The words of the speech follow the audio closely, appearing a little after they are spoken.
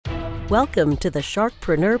Welcome to the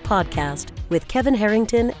Sharkpreneur Podcast with Kevin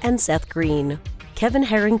Harrington and Seth Green. Kevin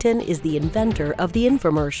Harrington is the inventor of the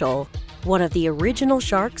infomercial, one of the original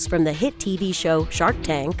sharks from the hit TV show Shark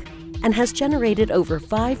Tank, and has generated over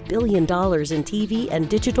 $5 billion in TV and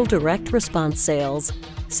digital direct response sales.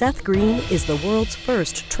 Seth Green is the world's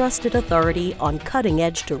first trusted authority on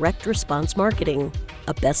cutting-edge direct response marketing,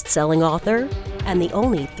 a best-selling author, and the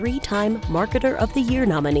only 3-time Marketer of the Year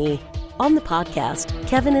nominee. On the podcast,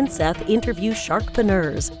 Kevin and Seth interview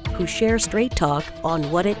sharkpreneurs who share straight talk on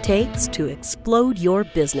what it takes to explode your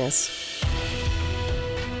business.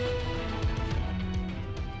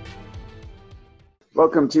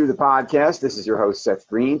 Welcome to the podcast. This is your host, Seth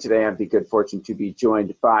Green. Today I have the good fortune to be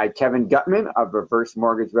joined by Kevin Gutman of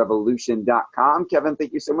ReverseMortgageRevolution.com. Kevin,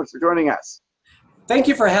 thank you so much for joining us. Thank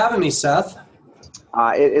you for having me, Seth.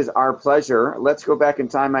 It is our pleasure. Let's go back in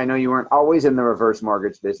time. I know you weren't always in the reverse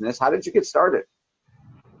mortgage business. How did you get started?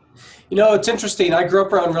 You know, it's interesting. I grew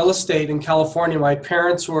up around real estate in California. My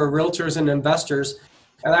parents were realtors and investors.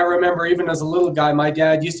 And I remember even as a little guy, my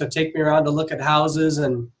dad used to take me around to look at houses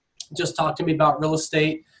and just talk to me about real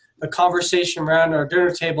estate. The conversation around our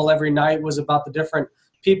dinner table every night was about the different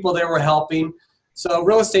people they were helping. So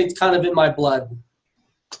real estate's kind of in my blood.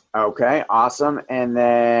 Okay, awesome. And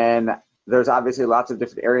then there's obviously lots of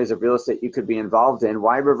different areas of real estate you could be involved in.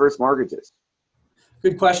 Why reverse mortgages?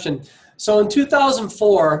 Good question. So in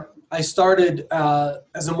 2004, I started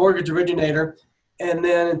as a mortgage originator. And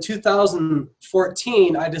then in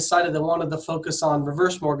 2014, I decided I wanted to focus on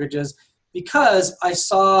reverse mortgages because I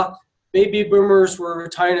saw baby boomers were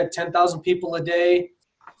retiring at 10,000 people a day.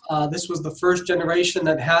 This was the first generation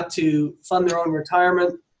that had to fund their own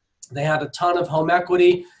retirement. They had a ton of home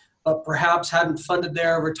equity, but perhaps hadn't funded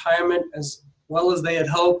their retirement as well as they had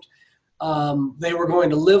hoped. They were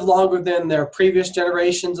going to live longer than their previous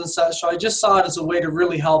generations and such. So I just saw it as a way to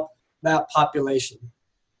really help that population.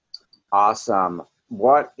 Awesome.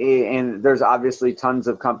 And there's obviously tons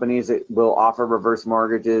of companies that will offer reverse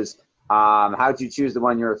mortgages. How did you choose the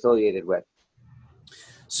one you're affiliated with?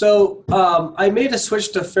 So I made a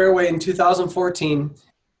switch to Fairway in 2014,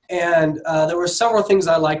 and there were several things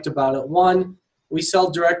I liked about it. One, we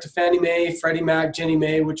sell direct to Fannie Mae, Freddie Mac, Ginnie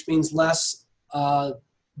Mae, which means less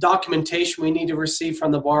documentation we need to receive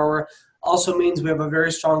from the borrower. Also means we have a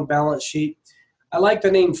very strong balance sheet. I like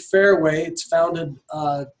the name Fairway. It's founded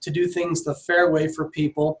to do things the fair way for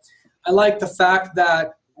people. I like the fact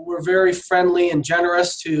that we're very friendly and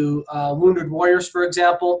generous to wounded warriors, for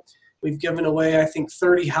example. We've given away, I think,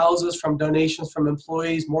 30 houses from donations from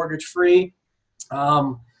employees, mortgage-free.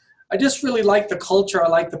 I just really like the culture. I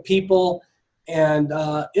like the people. And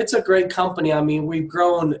it's a great company. I mean, we've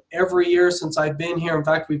grown every year since I've been here. In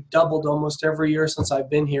fact, we've doubled almost every year since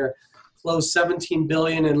I've been here. Closed $17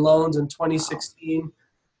 billion in loans in 2016.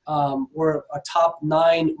 We're a top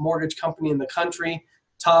 9 mortgage company in the country,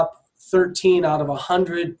 top 13 out of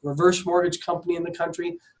 100 reverse mortgage company in the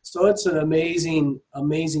country. So it's an amazing,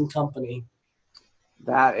 amazing company.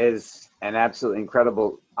 That is an absolutely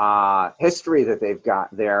incredible history that they've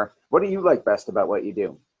got there. What do you like best about what you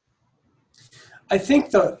do? I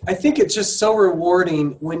think it's just so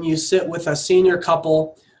rewarding when you sit with a senior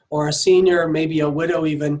couple or a senior, maybe a widow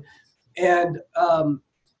even, and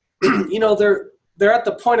you know they're at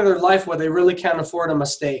the point of their life where they really can't afford a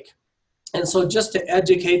mistake. And so just to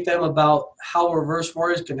educate them about how reverse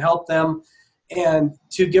mortgage can help them and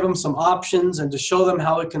to give them some options and to show them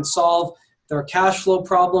how it can solve their cash flow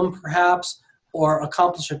problem perhaps, or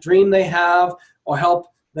accomplish a dream they have, or help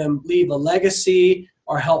them leave a legacy,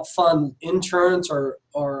 or help fund insurance or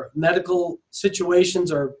medical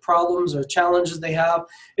situations or problems or challenges they have.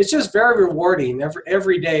 It's just very rewarding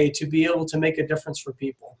every day to be able to make a difference for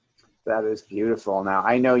people. That is beautiful. Now,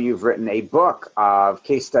 I know you've written a book of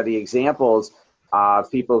case study examples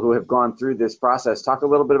of people who have gone through this process. Talk a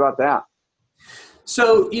little bit about that.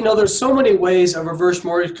 So, you know, there's so many ways a reverse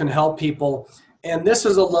mortgage can help people. And this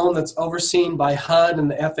is a loan that's overseen by HUD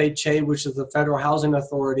and the FHA, which is the Federal Housing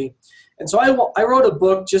Authority. And so I wrote a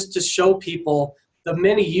book just to show people the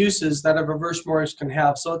many uses that a reverse mortgage can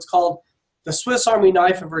have. So it's called The Swiss Army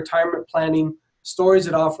Knife of Retirement Planning, Stories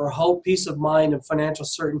that Offer Hope, Peace of Mind, and Financial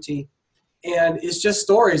Certainty. And it's just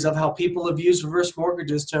stories of how people have used reverse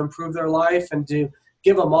mortgages to improve their life and to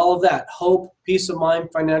give them all of that, hope, peace of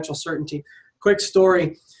mind, financial certainty. Quick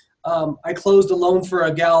story, I closed a loan for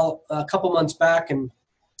a gal a couple months back, and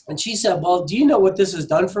she said, well, do you know what this has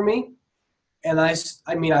done for me? And I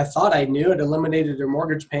mean, I thought I knew. It eliminated her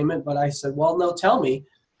mortgage payment, but I said, well, no, tell me.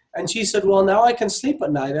 And she said, well, now I can sleep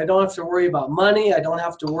at night. I don't have to worry about money. I don't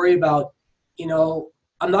have to worry about, you know,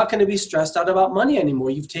 I'm not going to be stressed out about money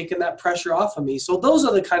anymore. You've taken that pressure off of me. So those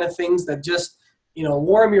are the kind of things that just,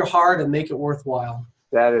 warm your heart and make it worthwhile.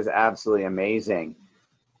 That is absolutely amazing.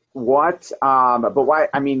 But why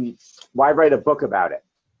write a book about it?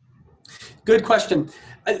 Good question.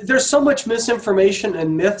 There's so much misinformation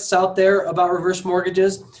and myths out there about reverse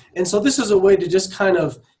mortgages. And so this is a way to just kind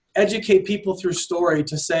of educate people through story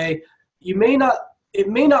to say, it may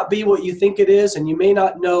not be what you think it is, and you may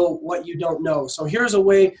not know what you don't know. So here's a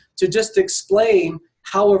way to just explain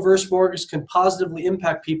how reverse mortgage can positively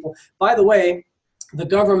impact people. By the way, the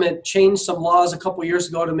government changed some laws a couple years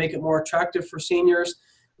ago to make it more attractive for seniors,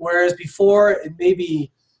 whereas before it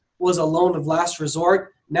maybe was a loan of last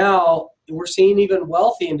resort. Now we're seeing even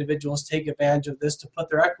wealthy individuals take advantage of this to put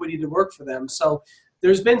their equity to work for them. So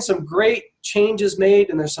there's been some great changes made,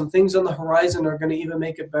 and there's some things on the horizon that are going to even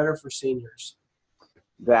make it better for seniors.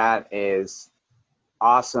 That is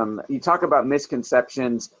awesome. You talk about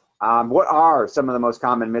misconceptions. What are some of the most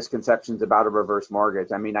common misconceptions about a reverse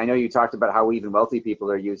mortgage? I mean, I know you talked about how even wealthy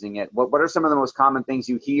people are using it. What are some of the most common things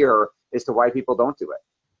you hear as to why people don't do it?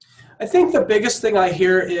 I think the biggest thing I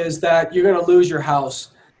hear is that you're going to lose your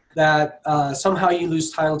house, that somehow you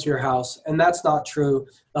lose title to your house, and that's not true.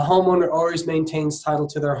 The homeowner always maintains title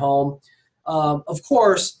to their home. Of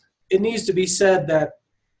course, it needs to be said that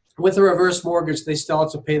with a reverse mortgage, they still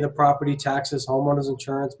have to pay the property taxes, homeowners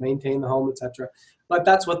insurance, maintain the home, etc. But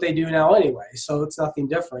that's what they do now anyway, so it's nothing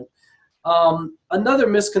different. Another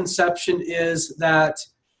misconception is that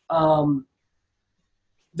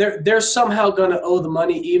they're somehow going to owe the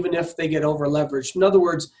money even if they get over leveraged. In other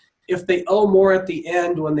words, if they owe more at the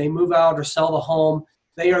end when they move out or sell the home,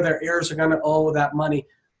 they or their heirs are going to owe that money.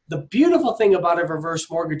 The beautiful thing about a reverse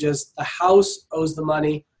mortgage is the house owes the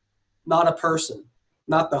money, not a person,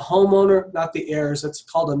 not the homeowner, not the heirs. It's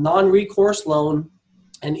called a non-recourse loan.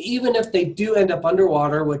 And even if they do end up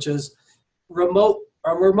underwater, which is a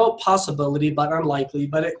remote possibility, but unlikely,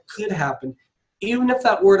 but it could happen. Even if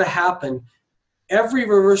that were to happen, every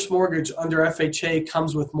reverse mortgage under FHA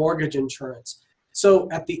comes with mortgage insurance.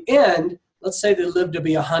 So at the end, let's say they live to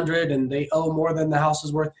be 100 and they owe more than the house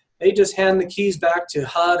is worth. They just hand the keys back to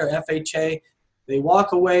HUD or FHA. They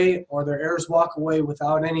walk away, or their heirs walk away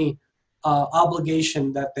without any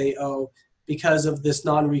obligation that they owe because of this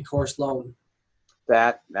non-recourse loan.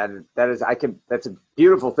 That's a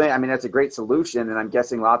beautiful thing. I mean, that's a great solution, and I'm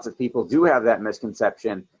guessing lots of people do have that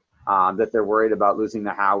misconception that they're worried about losing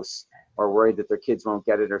the house or worried that their kids won't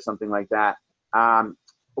get it or something like that.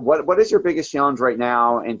 What is your biggest challenge right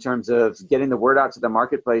now in terms of getting the word out to the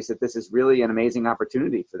marketplace that this is really an amazing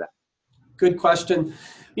opportunity for them? Good question.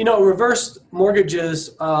 Reverse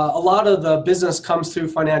mortgages, a lot of the business comes through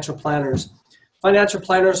financial planners. Financial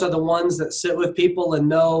planners are the ones that sit with people and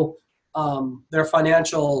know their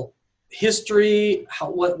financial history,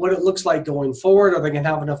 what it looks like going forward, are they going to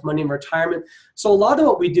have enough money in retirement? So a lot of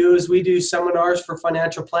what we do is we do seminars for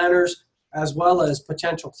financial planners as well as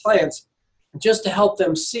potential clients, just to help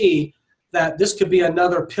them see that this could be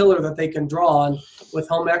another pillar that they can draw on with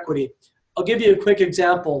home equity. I'll give you a quick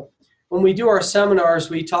example. When we do our seminars,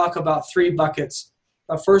 we talk about 3 buckets.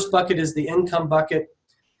 The first bucket is the income bucket.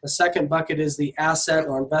 The second bucket is the asset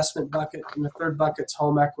or investment bucket. And the third bucket's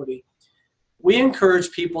home equity. We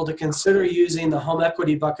encourage people to consider using the home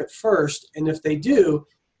equity bucket first. And if they do,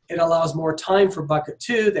 it allows more time for bucket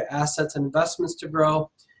 2, the assets and investments, to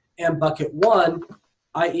grow. And bucket 1,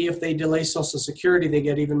 i.e. if they delay Social Security, they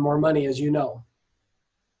get even more money, as you know.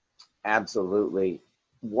 Absolutely.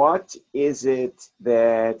 What is it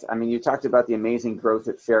that, you talked about the amazing growth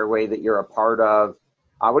at Fairway that you're a part of.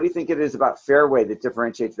 What do you think it is about Fairway that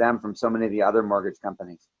differentiates them from so many of the other mortgage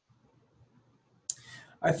companies?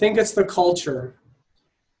 I think it's the culture.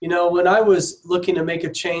 When I was looking to make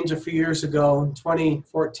a change a few years ago, in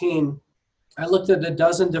 2014, I looked at a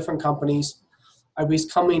dozen different companies. I was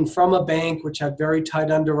coming from a bank which had very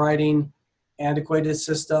tight underwriting, antiquated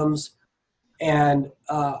systems, and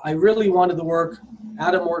I really wanted to work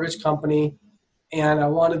at a mortgage company, and I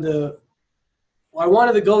wanted to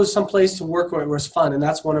go someplace to work where it was fun, and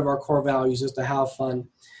that's one of our core values, is to have fun.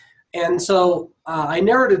 And so I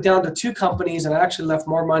narrowed it down to 2 companies, and I actually left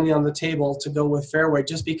more money on the table to go with Fairway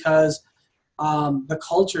just because the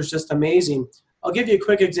culture is just amazing. I'll give you a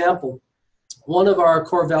quick example. One of our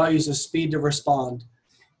core values is speed to respond.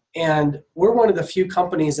 And we're one of the few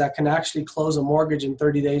companies that can actually close a mortgage in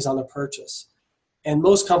 30 days on a purchase. And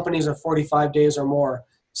most companies are 45 days or more.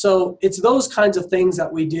 So it's those kinds of things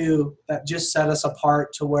that we do that just set us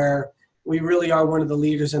apart to where we really are one of the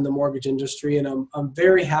leaders in the mortgage industry. And I'm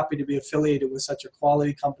very happy to be affiliated with such a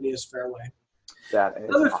quality company as Fairway.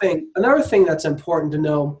 Another thing that's important to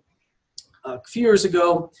know, a few years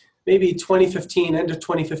ago, maybe 2015, end of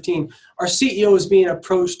 2015, our CEO was being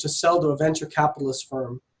approached to sell to a venture capitalist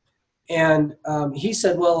firm. And he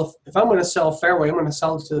said, well, if I'm going to sell Fairway, I'm going to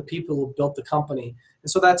sell it to the people who built the company.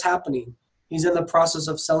 And so that's happening. He's in the process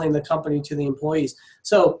of selling the company to the employees.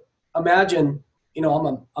 So imagine,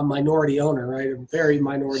 I'm a minority owner, right? A very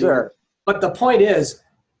minority owner. But the point is,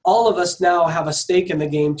 all of us now have a stake in the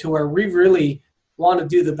game to where we really want to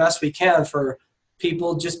do the best we can for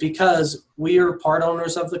people just because we are part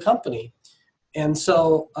owners of the company. And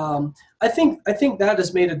so I think that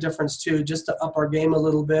has made a difference too, just to up our game a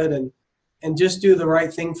little bit and just do the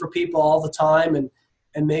right thing for people all the time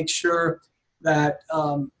and make sure that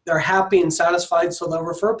they're happy and satisfied so they'll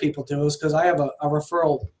refer people to us, because I have a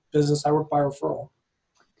referral business. I work by referral.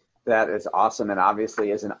 That is awesome. And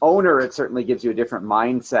obviously as an owner, it certainly gives you a different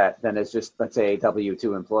mindset than as just, let's say, a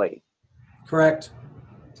W-2 employee. Correct.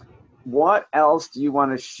 What else do you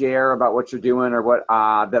want to share about what you're doing, or what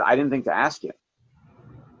that I didn't think to ask you?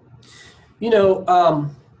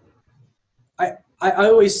 I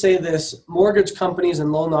always say this: mortgage companies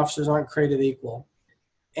and loan officers aren't created equal.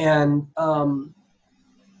 And,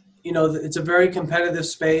 it's a very competitive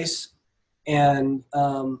space. And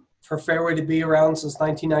for Fairway to be around since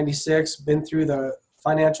 1996, been through the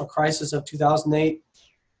financial crisis of 2008,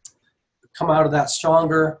 come out of that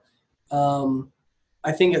stronger.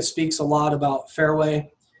 I think it speaks a lot about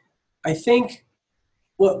Fairway. I think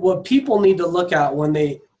what people need to look at when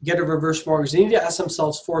they get a reverse mortgage, they need to ask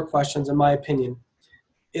themselves 4 questions, in my opinion.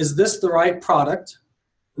 Is this the right product?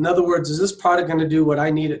 In other words, is this product going to do what I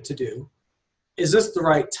need it to do? Is this the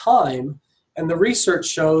right time? And the research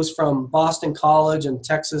shows from Boston College and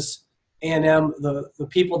Texas A&M, the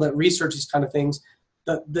people that research these kind of things,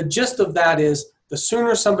 the gist of that is the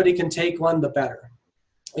sooner somebody can take one, the better.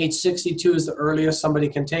 Age 62 is the earliest somebody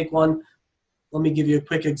can take one. Let me give you a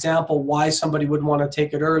quick example why somebody would want to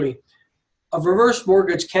take it early. A reverse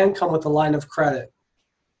mortgage can come with a line of credit.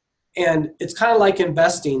 And it's kind of like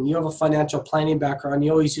investing. You have a financial planning background.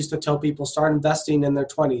 You always used to tell people start investing in their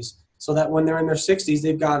 20s so that when they're in their 60s,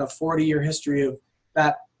 they've got a 40-year history of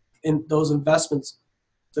that in those investments,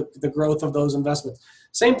 the growth of those investments.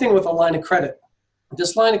 Same thing with a line of credit.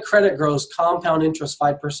 This line of credit grows compound interest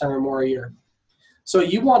 5% or more a year. So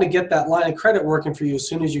you want to get that line of credit working for you as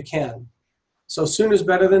soon as you can. So soon is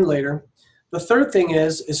better than later. The third thing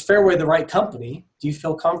is Fairway the right company? Do you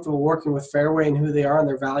feel comfortable working with Fairway and who they are and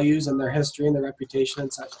their values and their history and their reputation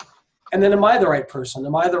and such? And then am I the right person?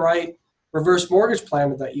 Am I the right reverse mortgage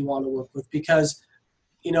planner that you want to work with? Because,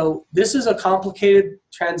 this is a complicated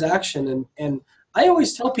transaction. And I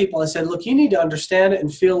always tell people, I said, look, you need to understand it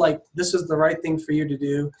and feel like this is the right thing for you to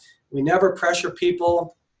do. We never pressure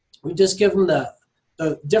people. We just give them the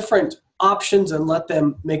different options and let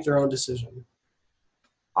them make their own decision.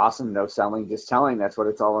 Awesome. No selling, just telling. That's what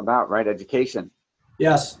it's all about, right? Education.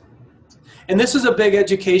 Yes. And this is a big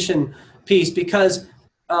education piece because,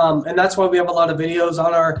 and that's why we have a lot of videos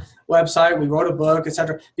on our website. We wrote a book,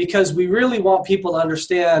 etc., because we really want people to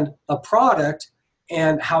understand a product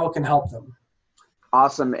and how it can help them.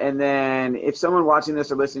 Awesome. And then if someone watching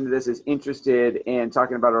this or listening to this is interested in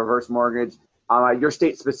talking about a reverse mortgage, you're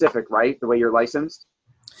state specific, right? The way you're licensed?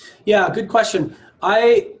 Yeah, good question.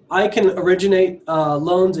 I can originate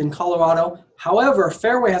loans in Colorado. However,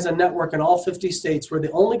 Fairway has a network in all 50 states. We're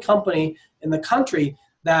the only company in the country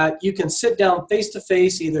that you can sit down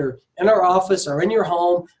face-to-face, either in our office or in your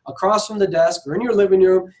home, across from the desk or in your living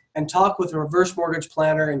room, and talk with a reverse mortgage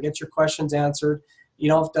planner and get your questions answered. You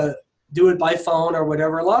don't have to do it by phone or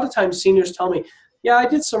whatever. A lot of times seniors tell me, yeah, I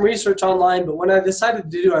did some research online, but when I decided to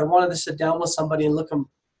do it, I wanted to sit down with somebody and look them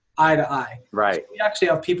eye to eye. Right. So we actually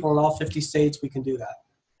have people in all 50 states. We can do that.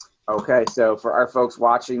 Okay. So for our folks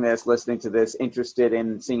watching this, listening to this, interested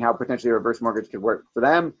in seeing how potentially a reverse mortgage could work for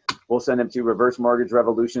them, we'll send them to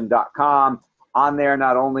reversemortgagerevolution.com. On there,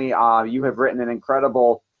 not only you have written an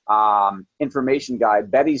incredible information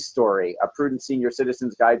guide, Betty's Story, a prudent senior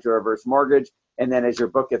citizen's guide to a reverse mortgage. And then as your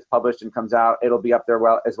book gets published and comes out, it'll be up there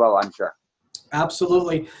as well, I'm sure.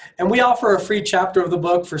 Absolutely. And we offer a free chapter of the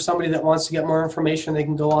book for somebody that wants to get more information. They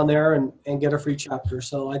can go on there and get a free chapter.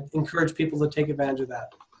 So I encourage people to take advantage of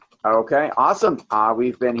that. Okay, awesome.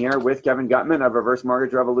 We've been here with Kevin Gutman of Reverse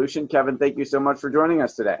Mortgage Revolution. Kevin, thank you so much for joining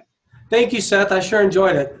us today. Thank you, Seth. I sure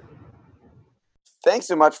enjoyed it. Thanks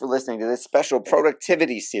so much for listening to this special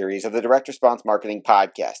productivity series of the Direct Response Marketing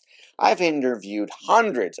Podcast. I've interviewed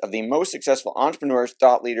hundreds of the most successful entrepreneurs,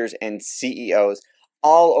 thought leaders, and CEOs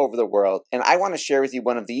all over the world, and I want to share with you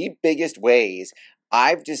one of the biggest ways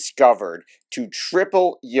I've discovered to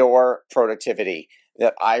triple your productivity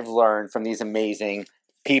that I've learned from these amazing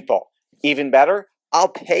people. Even better, I'll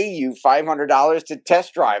pay you $500 to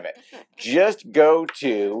test drive it. Just go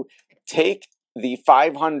to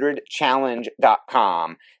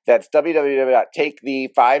takethe500challenge.com. That's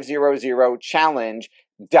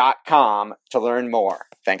www.takethe500challenge.com to learn more.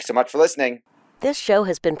 Thanks so much for listening. This show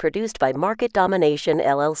has been produced by Market Domination,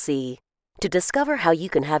 LLC. To discover how you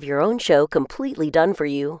can have your own show completely done for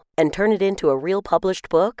you and turn it into a real published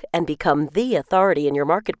book and become the authority in your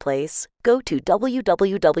marketplace, go to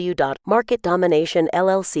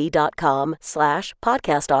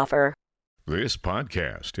www.marketdominationllc.com/podcast offer. This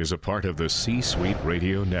podcast is a part of the C-Suite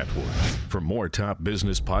Radio Network. For more top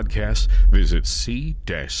business podcasts, visit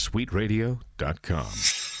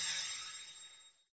c-suiteradio.com.